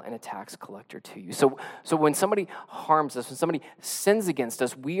Gentile and a tax collector to you. So when somebody harms us, when somebody sins against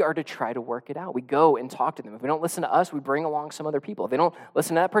us, we are to try to work it out. We go and talk to them. If they don't listen to us, we bring along some other people. If they don't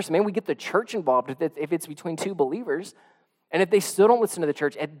listen to that person, maybe we get the church involved if it's between 2 believers. And if they still don't listen to the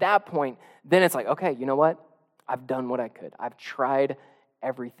church, at that point, then it's like, okay, you know what? I've done what I could. I've tried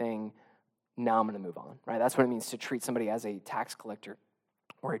everything. Now I'm going to move on, right? That's what it means to treat somebody as a tax collector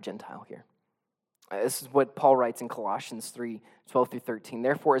or a Gentile here. This is what Paul writes in Colossians 3:12-13.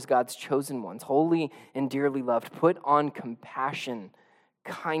 Therefore, as God's chosen ones, holy and dearly loved, put on compassion,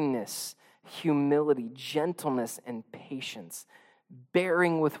 kindness, humility, gentleness, and patience,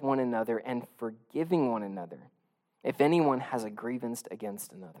 bearing with one another and forgiving one another, if anyone has a grievance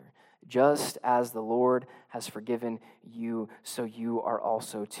against another. Just as the Lord has forgiven you, so you are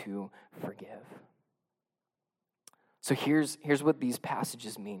also to forgive. So here's what these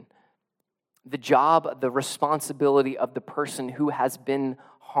passages mean. The job, the responsibility of the person who has been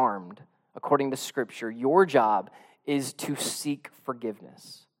harmed, according to Scripture, your job is to seek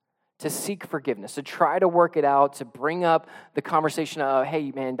forgiveness. To try to work it out, to bring up the conversation of,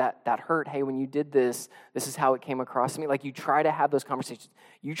 hey, man, that hurt. Hey, when you did this is how it came across to me. Like, you try to have those conversations.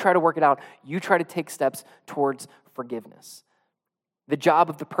 You try to work it out. You try to take steps towards forgiveness. The job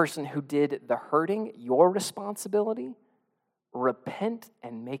of the person who did the hurting, your responsibility, repent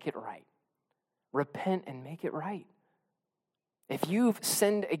and make it right. Repent and make it right. If you've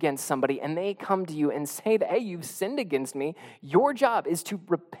sinned against somebody and they come to you and say that, hey, you've sinned against me, your job is to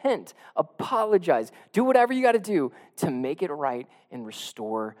repent, apologize, do whatever you got to do to make it right and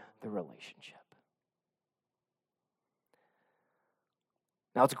restore the relationship.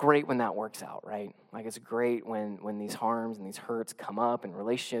 Now, it's great when that works out, right? Like, it's great when these harms and these hurts come up in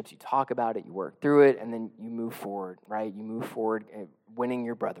relationships, you talk about it, you work through it, and then you move forward, right? You move forward, winning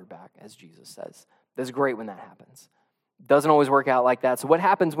your brother back, as Jesus says. That's great when that happens. Doesn't always work out like that. So what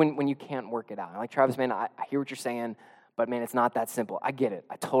happens when you can't work it out? Like, Travis, man, I hear what you're saying, but man, it's not that simple. I get it.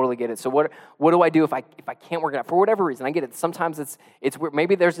 I totally get it. So what do I do if I can't work it out for whatever reason? I get it. Sometimes it's weird.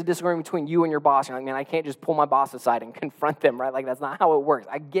 Maybe there's a disagreement between you and your boss. You're like, man, I can't just pull my boss aside and confront them, right? Like, that's not how it works.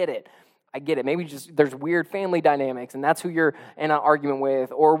 I get it. Maybe just there's weird family dynamics, and that's who you're in an argument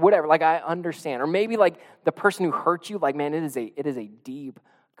with, or whatever. Like, I understand. Or maybe like the person who hurt you, like, man, it is a deep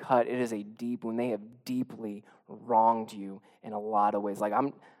cut. It is a deep wound. They have deeply wronged you in a lot of ways. Like,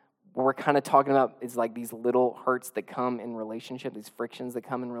 what we're kind of talking about is like these little hurts that come in relationship, these frictions that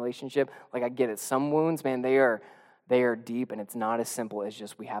come in relationship. Like, I get it. Some wounds, man, they are deep, and it's not as simple as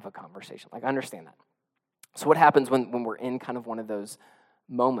just we have a conversation. Like, I understand that. So what happens when we're in kind of one of those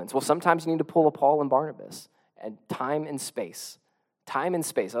moments? Well, sometimes you need to pull a Paul and Barnabas, and time and space. Time and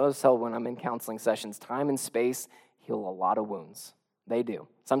space. I always tell when I'm in counseling sessions, time and space heal a lot of wounds. They do.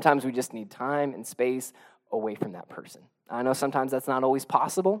 Sometimes we just need time and space away from that person. I know sometimes that's not always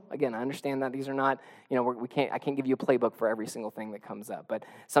possible. Again, I understand that these are not, I can't give you a playbook for every single thing that comes up, but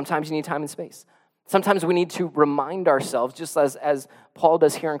sometimes you need time and space. Sometimes we need to remind ourselves, just as Paul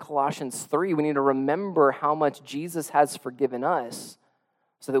does here in Colossians 3, we need to remember how much Jesus has forgiven us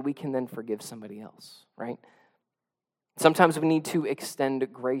so that we can then forgive somebody else, right? Sometimes we need to extend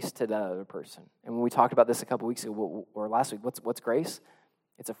grace to that other person. And when we talked about this a couple weeks ago, or last week, what's grace?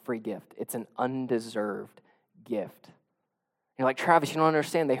 It's a free gift. It's an undeserved gift. You're like, Travis, you don't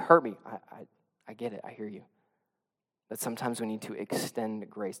understand. They hurt me. I get it. I hear you. But sometimes we need to extend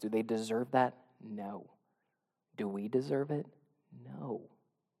grace. Do they deserve that? No. Do we deserve it? No.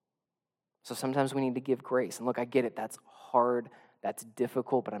 So sometimes we need to give grace. And look, I get it. That's hard. That's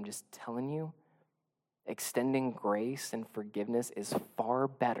difficult. But I'm just telling you, extending grace and forgiveness is far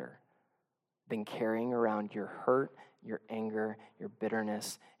better than carrying around your hurt, your anger, your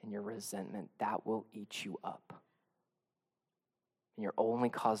bitterness, and your resentment. That will eat you up. And you're only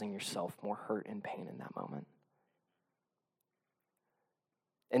causing yourself more hurt and pain in that moment.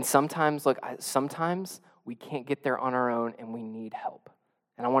 And sometimes, sometimes we can't get there on our own and we need help.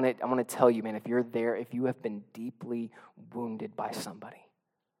 And I want to tell you, man, if you're there, if you have been deeply wounded by somebody,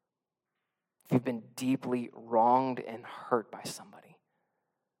 if you've been deeply wronged and hurt by somebody,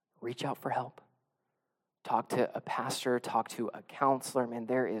 reach out for help. Talk to a pastor, talk to a counselor. Man,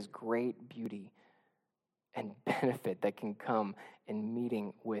 there is great beauty and benefit that can come in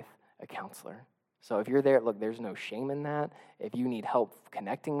meeting with a counselor. So if you're there, look, there's no shame in that. If you need help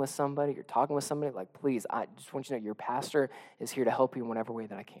connecting with somebody, you're talking with somebody, like, please, I just want you to know your pastor is here to help you in whatever way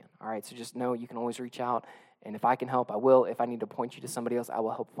that I can. All right, so just know you can always reach out. And if I can help, I will. If I need to point you to somebody else, I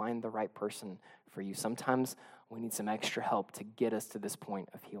will help find the right person for you. Sometimes we need some extra help to get us to this point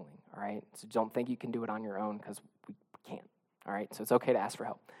of healing, all right? So don't think you can do it on your own, because we can't, all right? So it's okay to ask for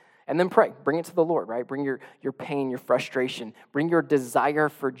help. And then pray. Bring it to the Lord, right? Bring your pain, your frustration. Bring your desire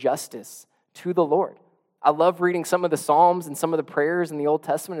for justice to the Lord. I love reading some of the Psalms and some of the prayers in the Old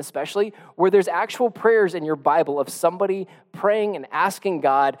Testament especially, where there's actual prayers in your Bible of somebody praying and asking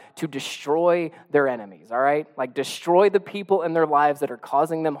God to destroy their enemies, all right? Like, destroy the people in their lives that are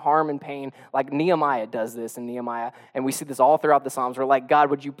causing them harm and pain. Like, Nehemiah does this in Nehemiah, and we see this all throughout the Psalms. We're like, God,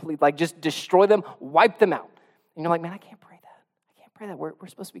 would you please, like, just destroy them, wipe them out. And you're like, man, I can't pray that. I can't pray that. We're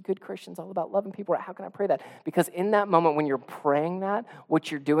supposed to be good Christians, all about loving people. How can I pray that? Because in that moment when you're praying that, what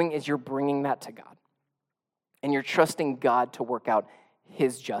you're doing is you're bringing that to God. And you're trusting God to work out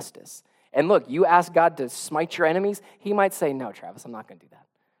his justice. And look, you ask God to smite your enemies, he might say, no, Travis, I'm not going to do that.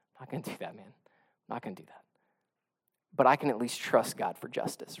 I'm not going to do that, man. I'm not going to do that. But I can at least trust God for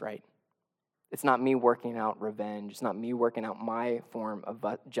justice, right? It's not me working out revenge. It's not me working out my form of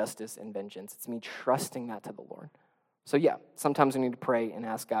justice and vengeance. It's me trusting that to the Lord. So yeah, sometimes we need to pray and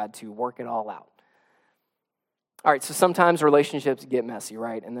ask God to work it all out. All right, so sometimes relationships get messy,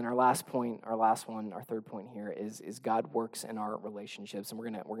 right? And then our last third point here is God works in our relationships, and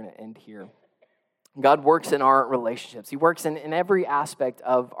we're gonna end here. God works in our relationships. He works in every aspect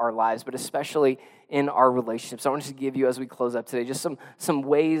of our lives, but especially in our relationships. So I want to give you, as we close up today, just some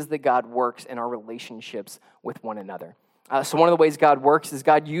ways that God works in our relationships with one another. So one of the ways God works is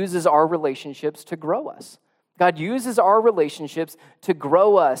God uses our relationships to grow us. God uses our relationships to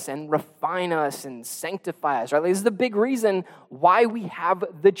grow us and refine us and sanctify us, right? This is the big reason why we have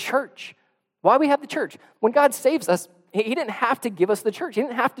the church. Why we have the church. When God saves us, He didn't have to give us the church. He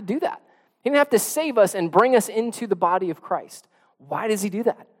didn't have to do that. He didn't have to save us and bring us into the body of Christ. Why does He do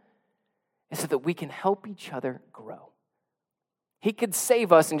that? It's so that we can help each other grow. He could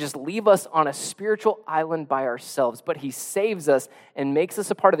save us and just leave us on a spiritual island by ourselves, but He saves us and makes us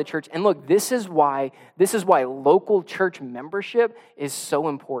a part of the church. And look, this is why local church membership is so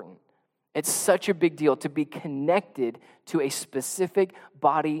important. It's such a big deal to be connected to a specific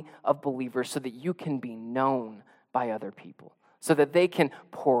body of believers so that you can be known by other people, so that they can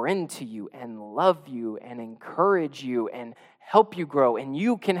pour into you and love you and encourage you and help you grow, and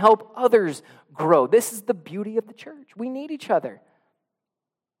you can help others grow. This is the beauty of the church. We need each other.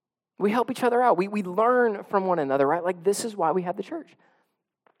 We help each other out. We learn from one another, right? Like, this is why we have the church.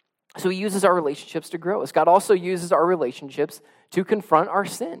 So He uses our relationships to grow us. God also uses our relationships to confront our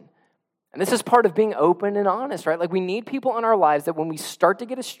sin. And this is part of being open and honest, right? Like, we need people in our lives that when we start to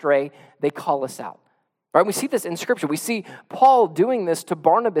get astray, they call us out. Right? We see this in Scripture. We see Paul doing this to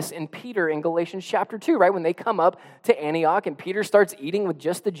Barnabas and Peter in Galatians chapter 2, right? When they come up to Antioch and Peter starts eating with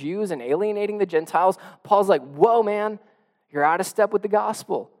just the Jews and alienating the Gentiles, Paul's like, whoa, man, you're out of step with the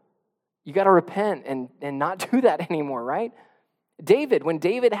gospel. You got to repent and not do that anymore, right? David, when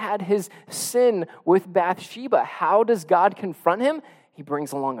David had his sin with Bathsheba, how does God confront him? He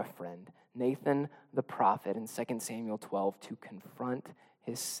brings along a friend, Nathan the prophet, in 2 Samuel 12 to confront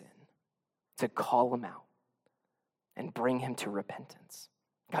his sin, to call him out and bring him to repentance.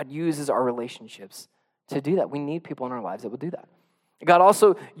 God uses our relationships to do that. We need people in our lives that will do that. God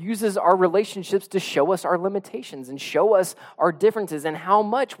also uses our relationships to show us our limitations and show us our differences and how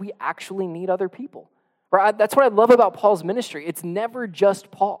much we actually need other people. Right? That's what I love about Paul's ministry. It's never just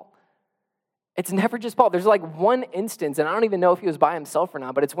Paul. It's never just Paul. There's like one instance, and I don't even know if he was by himself or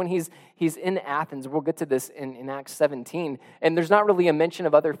not, but it's when he's in Athens. We'll get to this in Acts 17. And there's not really a mention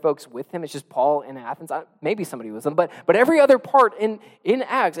of other folks with him. It's just Paul in Athens. Maybe somebody was with him. But every other part in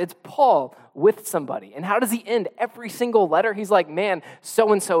Acts, it's Paul with somebody. And how does he end every single letter? He's like, man,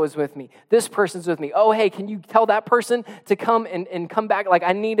 so-and-so is with me. This person's with me. Oh, hey, can you tell that person to come and come back? Like,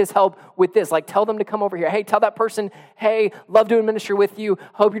 I need his help with this. Like, tell them to come over here. Hey, tell that person, hey, love doing ministry with you.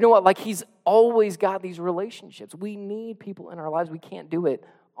 Hope you know what? Like, he's always got these relationships. We need people in our lives. We can't do it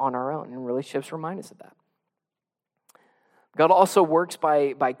on our own. And relationships remind us of that. God also works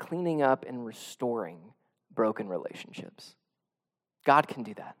by cleaning up and restoring broken relationships. God can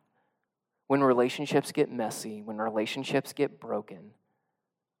do that. When relationships get messy, when relationships get broken,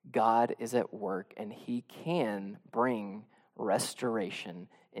 God is at work and He can bring restoration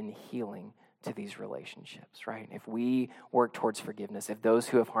and healing to these relationships, right? If we work towards forgiveness, if those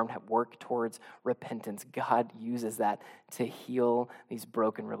who have harmed have worked towards repentance, God uses that to heal these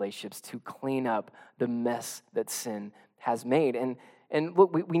broken relationships, to clean up the mess that sin has made. And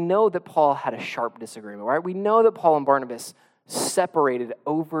look, we know that Paul had a sharp disagreement, right? We know that Paul and Barnabas separated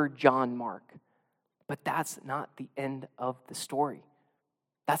over John Mark. But that's not the end of the story.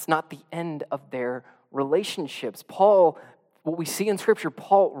 That's not the end of their relationships. Paul, what we see in Scripture,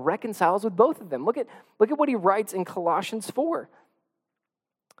 Paul reconciles with both of them. Look at what he writes in Colossians 4.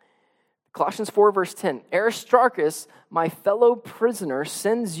 Colossians 4, verse 10. Aristarchus, my fellow prisoner,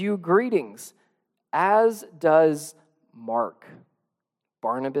 sends you greetings, as does Mark,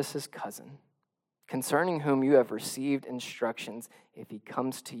 Barnabas' cousin, concerning whom you have received instructions. If he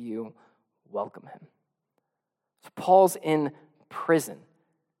comes to you, welcome him. So Paul's in prison,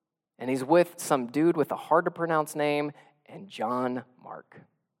 and he's with some dude with a hard-to-pronounce name, and John Mark.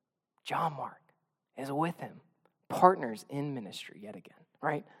 John Mark is with him, partners in ministry yet again,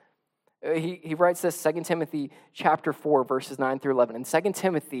 right? He writes this, 2 Timothy chapter 4, verses 9 through 11. And 2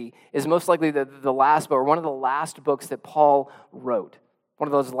 Timothy is most likely the last book, or one of the last books that Paul wrote. One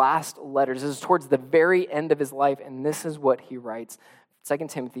of those last letters. This is towards the very end of his life, and this is what he writes. 2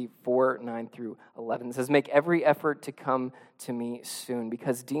 Timothy 4, 9 through 11. It says, make every effort to come to me soon,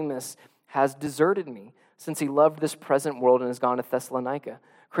 because Demas has deserted me, since he loved this present world and has gone to Thessalonica.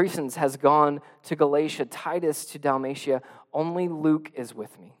 Crescens has gone to Galatia, Titus to Dalmatia. Only Luke is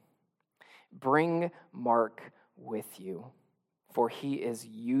with me. Bring Mark with you, for he is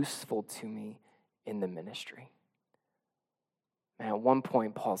useful to me in the ministry. Man, at one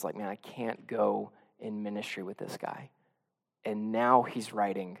point, Paul's like, man, I can't go in ministry with this guy. And now he's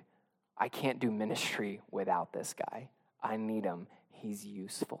writing, I can't do ministry without this guy. I need him. He's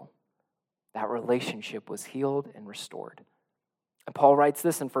useful. That relationship was healed and restored. And Paul writes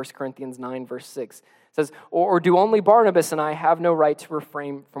this in 1 Corinthians 9, verse 6. It says, or do only Barnabas and I have no right to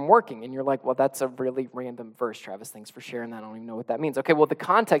refrain from working? And you're like, well, that's a really random verse, Travis. Thanks for sharing that. I don't even know what that means. Okay, well, the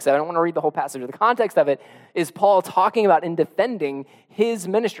context of it, I don't want to read the whole passage. The context of it is Paul talking about and defending his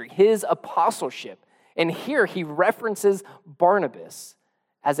ministry, his apostleship. And here he references Barnabas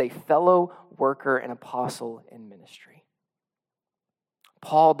as a fellow worker and apostle in ministry.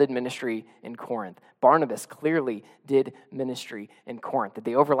 Paul did ministry in Corinth. Barnabas clearly did ministry in Corinth. Did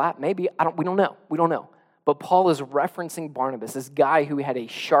they overlap? Maybe. We don't know. We don't know. But Paul is referencing Barnabas, this guy who had a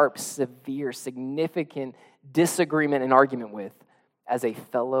sharp, severe, significant disagreement and argument with, as a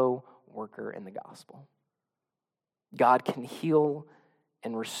fellow worker in the gospel. God can heal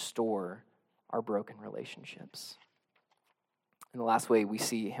and restore our broken relationships. And the last way we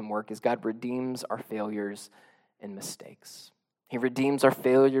see him work is God redeems our failures and mistakes. He redeems our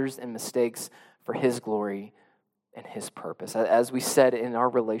failures and mistakes for his glory and his purpose. As we said, in our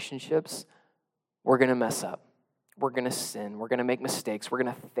relationships, we're going to mess up. We're going to sin. We're going to make mistakes. We're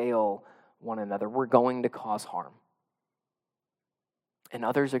going to fail one another. We're going to cause harm. And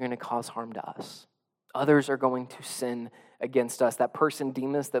others are going to cause harm to us. Others are going to sin against us. That person,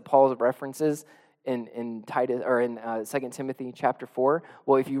 Demas, that Paul references in Titus or in 2 Timothy chapter 4.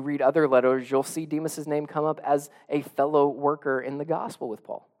 Well, if you read other letters, you'll see Demas' name come up as a fellow worker in the gospel with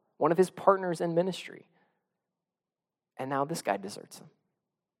Paul, one of his partners in ministry. And now this guy deserts him.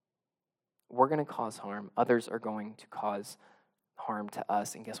 We're going to cause harm. Others are going to cause harm to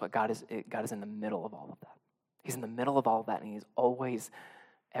us. And guess what? God is in the middle of all of that. He's in the middle of all of that, and he's always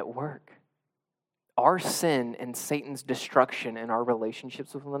at work. Our sin and Satan's destruction in our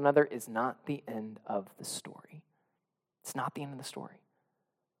relationships with one another is not the end of the story. It's not the end of the story.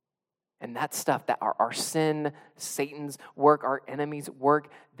 And that stuff, that our sin, Satan's work, our enemy's work,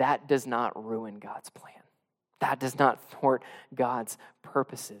 that does not ruin God's plan. That does not thwart God's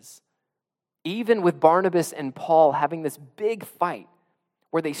purposes. Even with Barnabas and Paul having this big fight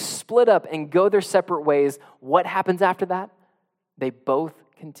where they split up and go their separate ways, what happens after that? They both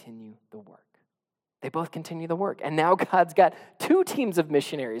continue the work. They both continue the work. And now God's got two teams of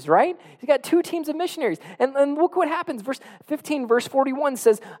missionaries, right? He's got two teams of missionaries. And look what happens. Verse 15, verse 41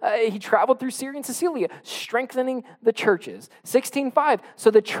 says, he traveled through Syria and Cilicia, strengthening the churches. 16:5,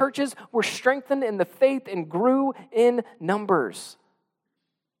 so the churches were strengthened in the faith and grew in numbers.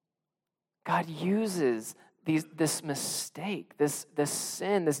 God uses this mistake, this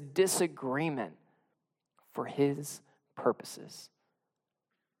sin, this disagreement for his purposes.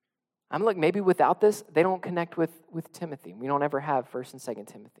 I'm like, maybe without this, they don't connect with Timothy. We don't ever have 1st and 2nd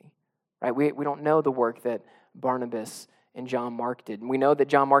Timothy, right? We don't know the work that Barnabas and John Mark did. And we know that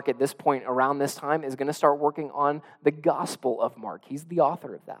John Mark at this point, around this time, is going to start working on the Gospel of Mark. He's the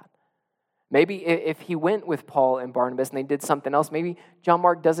author of that. Maybe if he went with Paul and Barnabas and they did something else, maybe John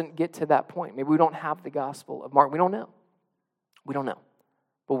Mark doesn't get to that point. Maybe we don't have the Gospel of Mark. We don't know. We don't know.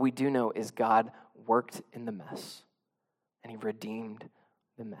 What we do know is God worked in the mess, and he redeemed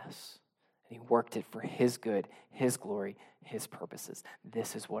the mess. And he worked it for his good, his glory, his purposes.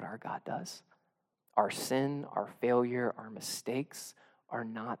 This is what our God does. Our sin, our failure, our mistakes are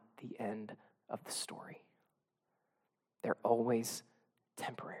not the end of the story. They're always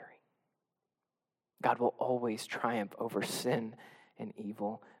temporary. God will always triumph over sin and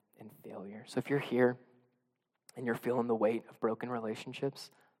evil and failure. So if you're here and you're feeling the weight of broken relationships,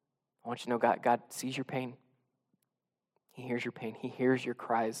 I want you to know God sees your pain. He hears your pain. He hears your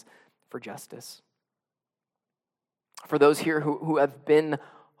cries for justice. For those here who have been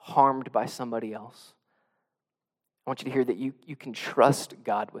harmed by somebody else, I want you to hear that you can trust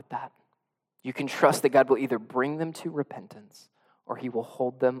God with that. You can trust that God will either bring them to repentance or he will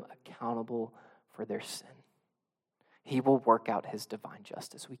hold them accountable for their sin. He will work out his divine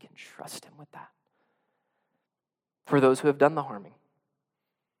justice. We can trust him with that. For those who have done the harming,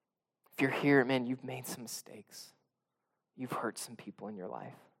 if you're here, man, you've made some mistakes. You've hurt some people in your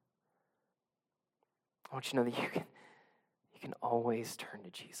life. I want you to know that you can always turn to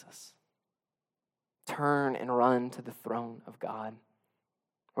Jesus. Turn and run to the throne of God,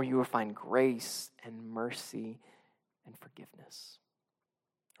 where you will find grace and mercy and forgiveness.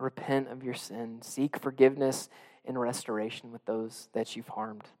 Repent of your sin. Seek forgiveness and restoration with those that you've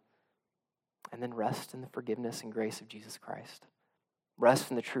harmed. And then rest in the forgiveness and grace of Jesus Christ. Rest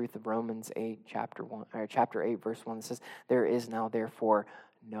in the truth of Romans 8, chapter 8, verse 1 that says, there is now therefore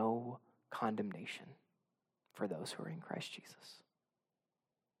no condemnation for those who are in Christ Jesus.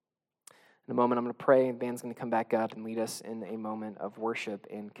 In a moment, I'm going to pray, and the band's going to come back up and lead us in a moment of worship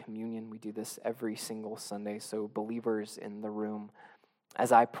and communion. We do this every single Sunday, so believers in the room,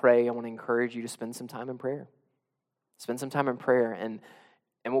 as I pray, I want to encourage you to spend some time in prayer. Spend some time in prayer. And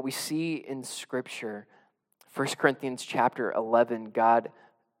what we see in Scripture, 1 Corinthians chapter 11, God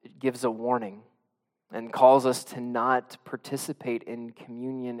gives a warning and calls us to not participate in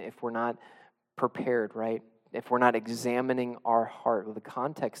communion if we're not prepared, right? If we're not examining our heart. Well, the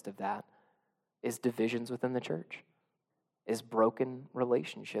context of that is divisions within the church, is broken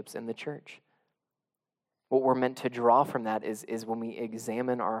relationships in the church. What we're meant to draw from that is when we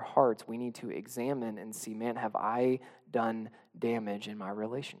examine our hearts, we need to examine and see, man, have I done damage in my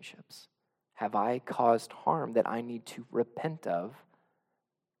relationships? Have I caused harm that I need to repent of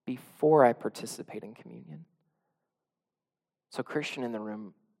before I participate in communion? So, Christian in the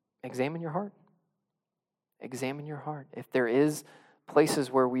room, examine your heart. Examine your heart. If there is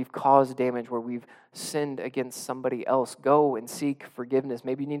places where we've caused damage, where we've sinned against somebody else, go and seek forgiveness.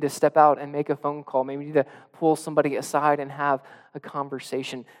 Maybe you need to step out and make a phone call. Maybe you need to pull somebody aside and have a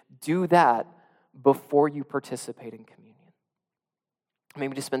conversation. Do that before you participate in communion.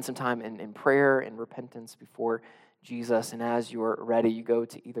 Maybe just spend some time in prayer and repentance before Jesus. And as you're ready, you go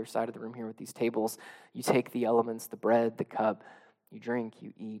to either side of the room here with these tables. You take the elements, the bread, the cup. You drink,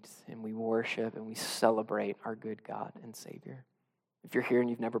 you eat, and we worship and we celebrate our good God and Savior. If you're here and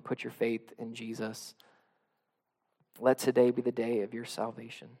you've never put your faith in Jesus, let today be the day of your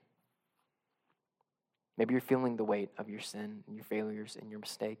salvation. Maybe you're feeling the weight of your sin and your failures and your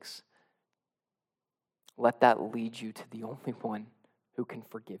mistakes. Let that lead you to the only one who can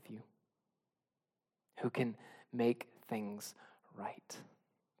forgive you, who can make things right.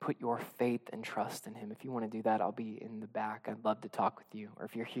 Put your faith and trust in him. If you want to do that, I'll be in the back. I'd love to talk with you. Or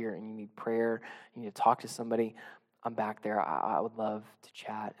if you're here and you need prayer, you need to talk to somebody, I'm back there. I would love to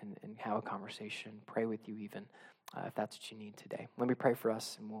chat and have a conversation, pray with you even, if that's what you need today. Let me pray for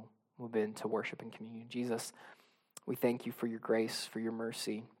us, and we'll move into worship and communion. Jesus, we thank you for your grace, for your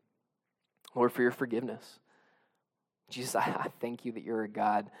mercy, Lord, for your forgiveness. Jesus, I thank you that you're a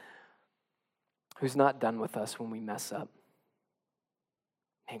God who's not done with us when we mess up.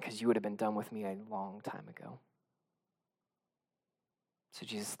 And because you would have been done with me a long time ago. So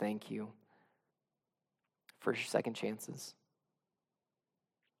Jesus, thank you for your second chances.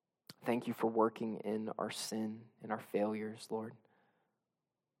 Thank you for working in our sin and our failures, Lord.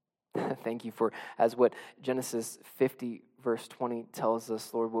 Thank you for, as what Genesis 50 verse 20 tells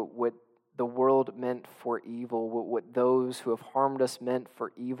us, Lord, what the world meant for evil, what those who have harmed us meant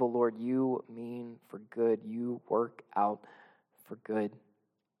for evil, Lord, you mean for good. You work out for good.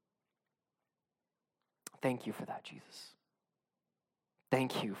 Thank you for that, Jesus.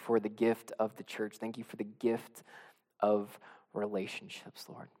 Thank you for the gift of the church. Thank you for the gift of relationships,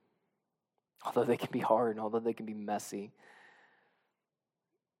 Lord. Although they can be hard and although they can be messy,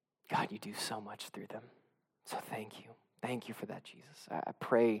 God, you do so much through them. So thank you. Thank you for that, Jesus. I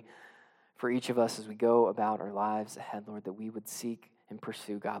pray for each of us as we go about our lives ahead, Lord, that we would seek and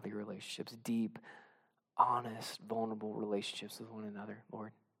pursue godly relationships, deep, honest, vulnerable relationships with one another,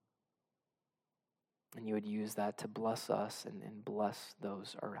 Lord. And you would use that to bless us and bless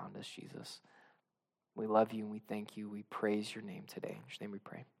those around us, Jesus. We love you and we thank you. We praise your name today. In your name we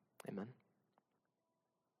pray. Amen.